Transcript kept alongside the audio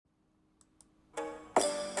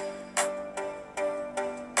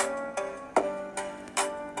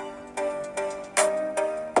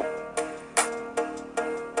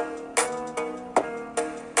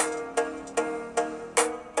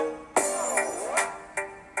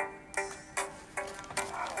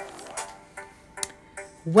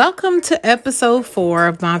Welcome to episode 4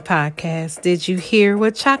 of my podcast, Did You Hear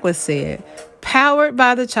What Chocolate Said? Powered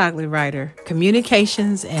by the Chocolate Writer,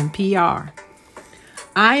 Communications and PR.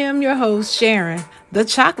 I am your host, Sharon, the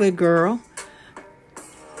Chocolate Girl.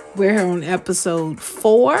 We're here on episode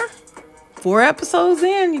 4. 4 episodes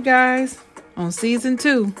in, you guys, on season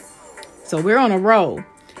 2. So we're on a roll.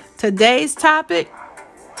 Today's topic,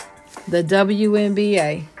 the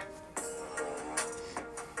WNBA.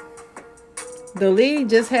 The league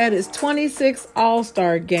just had its 26th All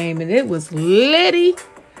Star Game, and it was litty.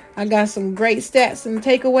 I got some great stats and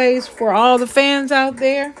takeaways for all the fans out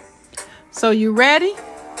there. So you ready?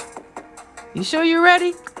 You sure you're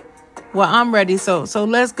ready? Well, I'm ready. So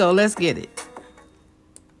let's go. Let's get it.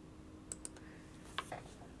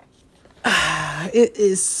 It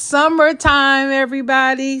is summertime,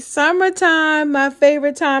 everybody. Summertime, my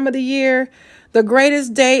favorite time of the year. The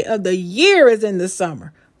greatest day of the year is in the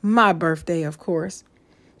summer. My birthday, of course.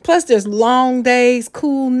 Plus, there's long days,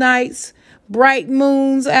 cool nights, bright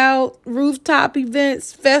moons out, rooftop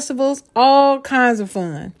events, festivals, all kinds of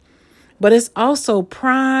fun. But it's also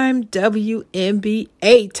prime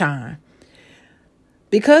WNBA time.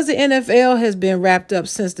 Because the NFL has been wrapped up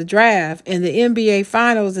since the draft and the NBA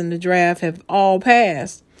finals and the draft have all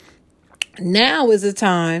passed, now is a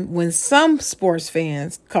time when some sports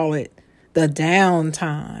fans call it the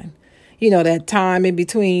downtime. You know, that time in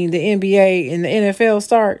between the NBA and the NFL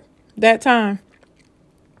start, that time.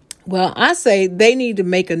 Well, I say they need to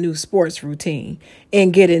make a new sports routine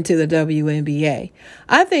and get into the WNBA.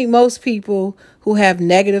 I think most people who have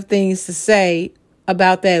negative things to say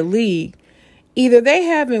about that league, either they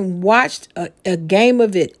haven't watched a game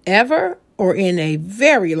of it ever or in a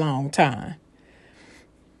very long time.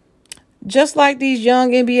 Just like these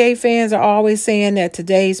young NBA fans are always saying that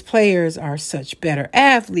today's players are such better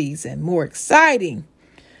athletes and more exciting,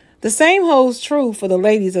 the same holds true for the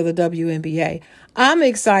ladies of the WNBA. I'm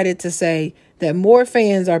excited to say that more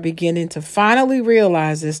fans are beginning to finally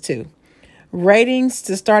realize this too. Ratings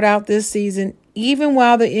to start out this season, even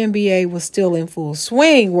while the NBA was still in full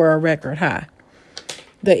swing, were a record high.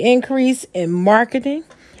 The increase in marketing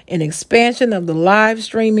and expansion of the live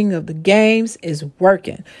streaming of the games is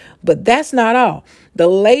working. But that's not all. The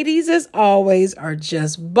ladies, as always, are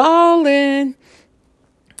just balling.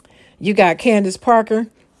 You got Candace Parker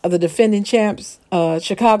of the defending champs,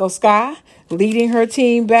 Chicago Sky, leading her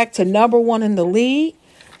team back to number 1 in the league,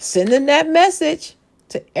 sending that message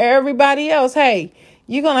to everybody else. Hey,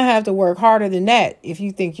 you're going to have to work harder than that if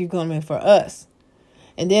you think you're coming for us.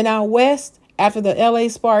 And then out west, after the LA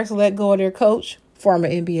Sparks let go of their coach, former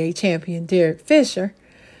NBA champion Derek Fisher,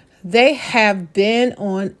 they have been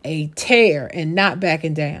on a tear and not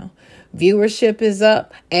backing down. Viewership is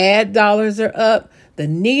up. Ad dollars are up. The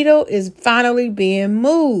needle is finally being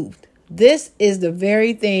moved. This is the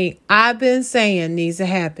very thing I've been saying needs to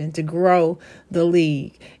happen to grow the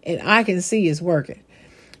league. And I can see it's working.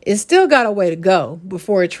 It's still got a way to go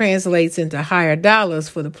before it translates into higher dollars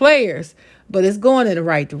for the players, but it's going in the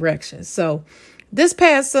right direction. So this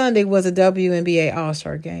past Sunday was a WNBA All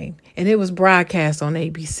Star Game, and it was broadcast on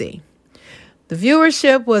ABC. The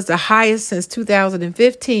viewership was the highest since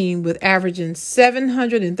 2015, with averaging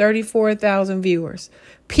 734,000 viewers,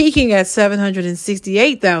 peaking at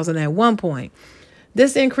 768,000 at one point.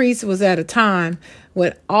 This increase was at a time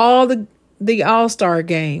when all the All Star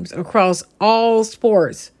games across all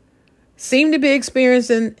sports seemed to be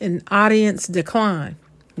experiencing an audience decline.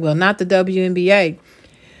 Well, not the WNBA.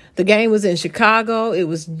 The game was in Chicago. It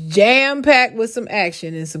was jam-packed with some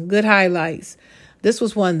action and some good highlights. This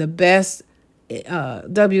was one of the best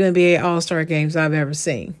WNBA All-Star games I've ever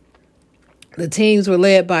seen. The teams were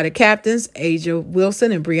led by the captains, Aja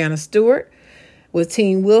Wilson and Breanna Stewart, with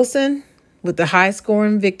Team Wilson with the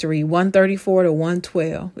high-scoring victory,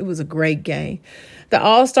 134-112. It was a great game. The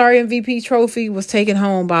All-Star MVP trophy was taken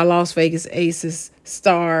home by Las Vegas Aces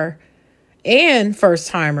star and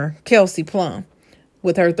first-timer Kelsey Plum,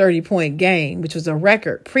 with her 30-point game, which was a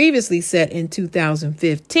record previously set in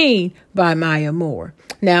 2015 by Maya Moore.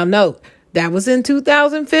 Now, note, that was in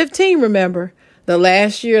 2015, remember? The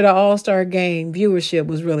last year the All-Star Game viewership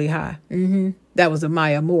was really high. That was a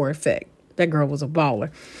Maya Moore effect. That girl was a baller.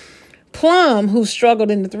 Plum, who struggled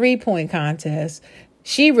in the three-point contest,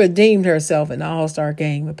 she redeemed herself in the All-Star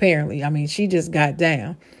Game, apparently. I mean, she just got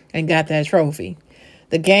down and got that trophy.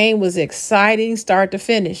 The game was exciting start to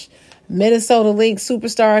finish. Minnesota Lynx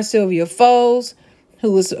superstar Sylvia Fowles,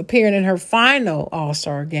 who was appearing in her final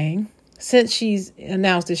All-Star game, since she's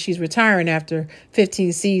announced that she's retiring after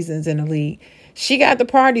 15 seasons in the league. She got the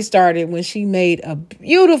party started when she made a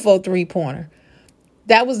beautiful three-pointer.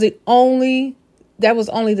 That was the only That was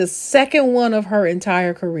only the second one of her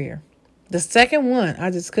entire career. The second one. I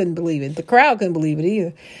just couldn't believe it. The crowd couldn't believe it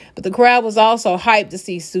either. But the crowd was also hyped to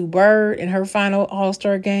see Sue Bird in her final All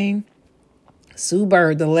Star game. Sue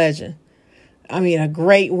Bird, the legend. I mean, a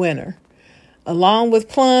great winner. Along with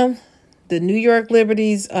Plum, the New York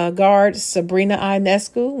Liberty's guard Sabrina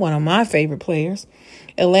Ionescu, one of my favorite players,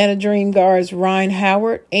 Atlanta Dream guards Ryan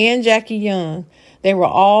Howard and Jackie Young. They were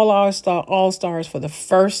all All-Stars for the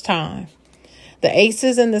first time. The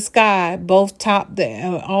Aces in the Sky both topped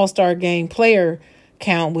the All-Star Game player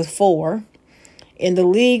count with 4. And the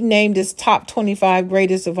league named its top 25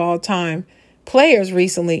 greatest of all time players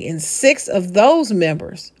recently, and 6 of those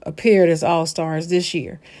members appeared as All-Stars this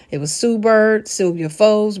year. It was Sue Bird, Sylvia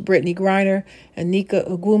Fowles, Brittany Griner, Anika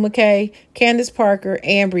Ogwumike, Candace Parker,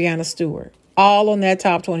 and Breanna Stewart, all on that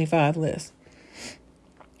top 25 list.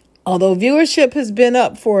 Although viewership has been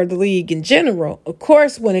up for the league in general, of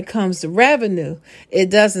course, when it comes to revenue,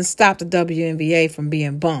 it doesn't stop the WNBA from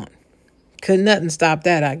being bumped. Could nothing stop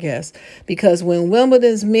that, I guess. Because when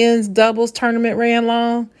Wimbledon's men's doubles tournament ran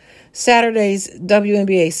long, Saturday's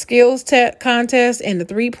WNBA skills contest and the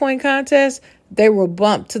three-point contest, they were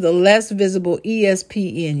bumped to the less visible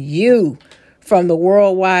ESPNU from the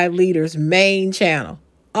worldwide leader's main channel,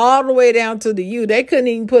 all the way down to the U. They couldn't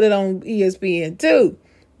even put it on ESPN2.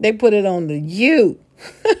 They put it on the U.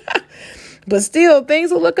 But still,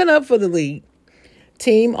 things are looking up for the league.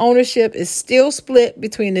 Team ownership is still split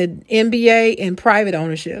between the NBA and private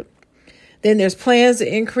ownership. Then there's plans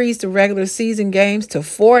to increase the regular season games to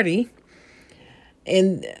 40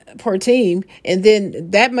 per team. And then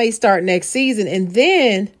that may start next season. And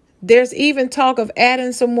then there's even talk of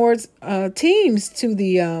adding some more teams to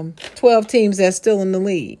the 12 teams that's still in the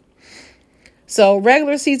league. So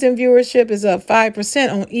regular season viewership is up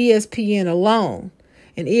 5% on ESPN alone.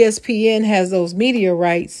 And ESPN has those media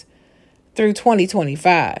rights through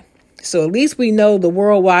 2025. So at least we know the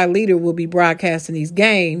worldwide leader will be broadcasting these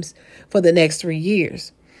games for the next 3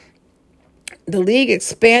 years. The league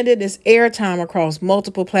expanded its airtime across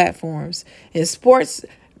multiple platforms, and sports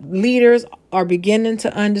leaders are beginning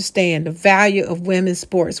to understand the value of women's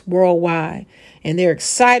sports worldwide, and they're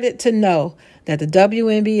excited to know that the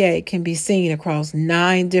WNBA can be seen across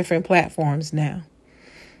 9 different platforms now.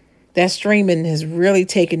 That streaming has really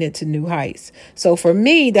taken it to new heights. So for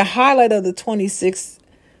me, the highlight of the 26th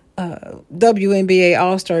WNBA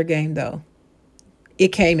All Star Game, though, it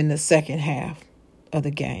came in the second half of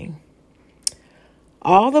the game.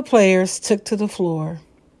 All the players took to the floor,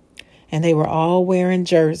 and they were all wearing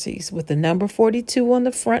jerseys with the number 42 on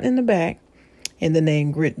the front and the back, and the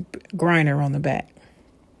name Griner on the back.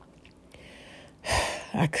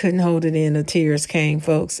 I couldn't hold it in. The tears came,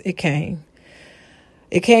 folks. It came.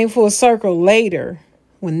 It came full circle later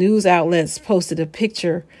when news outlets posted a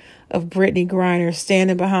picture of Brittany Griner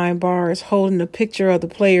standing behind bars, holding a picture of the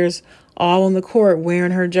players all on the court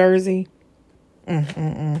wearing her jersey.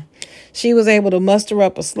 She was able to muster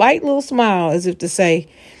up a slight little smile as if to say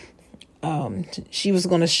she was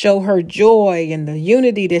going to show her joy and the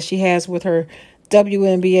unity that she has with her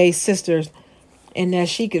WNBA sisters, and that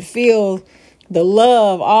she could feel the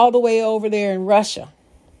love all the way over there in Russia.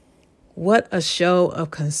 What a show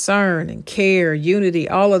of concern and care, unity,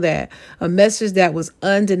 all of that. A message that was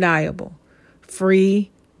undeniable.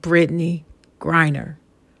 Free Brittany Griner.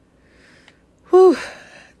 Whew.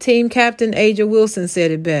 Team captain Aja Wilson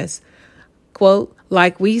said it best. Quote,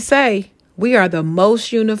 like we say, we are the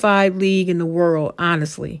most unified league in the world,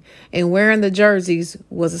 honestly. And wearing the jerseys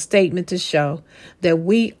was a statement to show that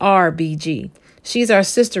we are BG. She's our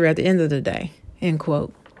sister at the end of the day. End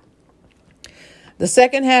quote. The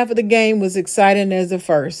second half of the game was exciting as the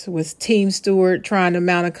first, with Team Stewart trying to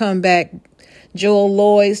mount a comeback. Joel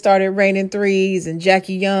Lloyd started raining threes, and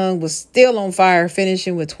Jackie Young was still on fire,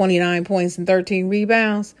 finishing with 29 points and 13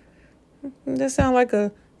 rebounds. That sounds like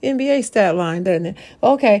a NBA stat line, doesn't it?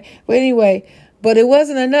 Okay, but anyway, but it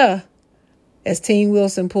wasn't enough as Team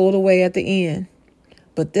Wilson pulled away at the end.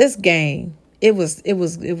 But this game, it was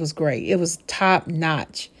great. It was top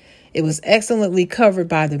notch. It was excellently covered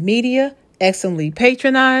by the media, excellently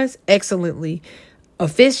patronized, excellently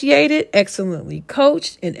officiated, excellently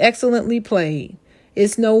coached, and excellently played.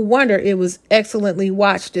 It's no wonder it was excellently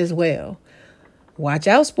watched as well. Watch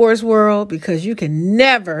out, sports world, because you can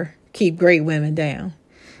never keep great women down.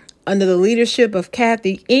 Under the leadership of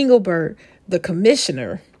Kathy Engelbert, the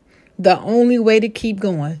commissioner, the only way to keep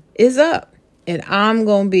going is up, and I'm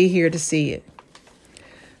going to be here to see it.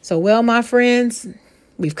 So, well, my friends,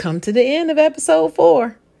 we've come to the end of episode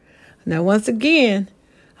 4. Now, once again,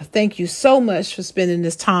 I thank you so much for spending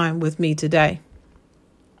this time with me today.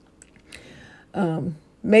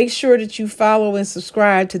 Make sure that you follow and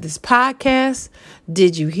subscribe to this podcast.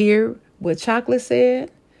 Did you hear what Chocolate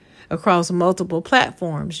said? Across multiple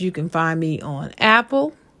platforms. You can find me on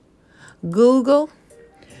Apple, Google.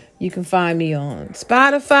 You can find me on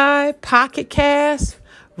Spotify, Pocket Cast,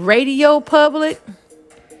 Radio Public,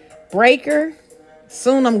 Breaker.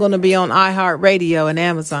 Soon I'm going to be on iHeartRadio and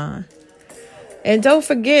Amazon. And don't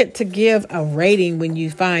forget to give a rating when you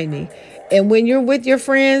find me. And when you're with your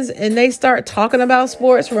friends and they start talking about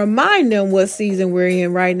sports, remind them what season we're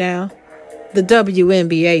in right now. The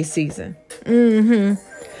WNBA season.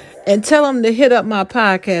 And tell them to hit up my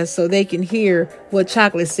podcast so they can hear what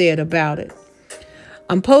Chocolate said about it.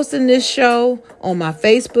 I'm posting this show on my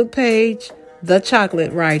Facebook page, The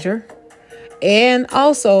Chocolate Writer, and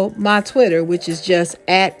also my Twitter, which is just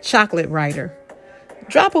 @ChocolateWriter.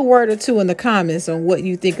 Drop a word or two in the comments on what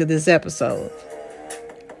you think of this episode.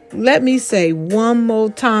 Let me say one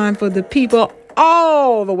more time for the people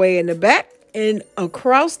all the way in the back and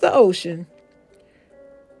across the ocean.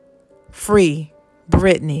 Free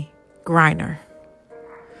Brittany Griner.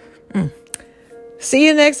 See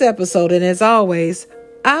you next episode. And as always,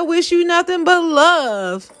 I wish you nothing but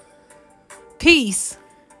love, peace,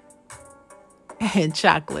 and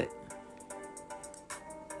chocolate.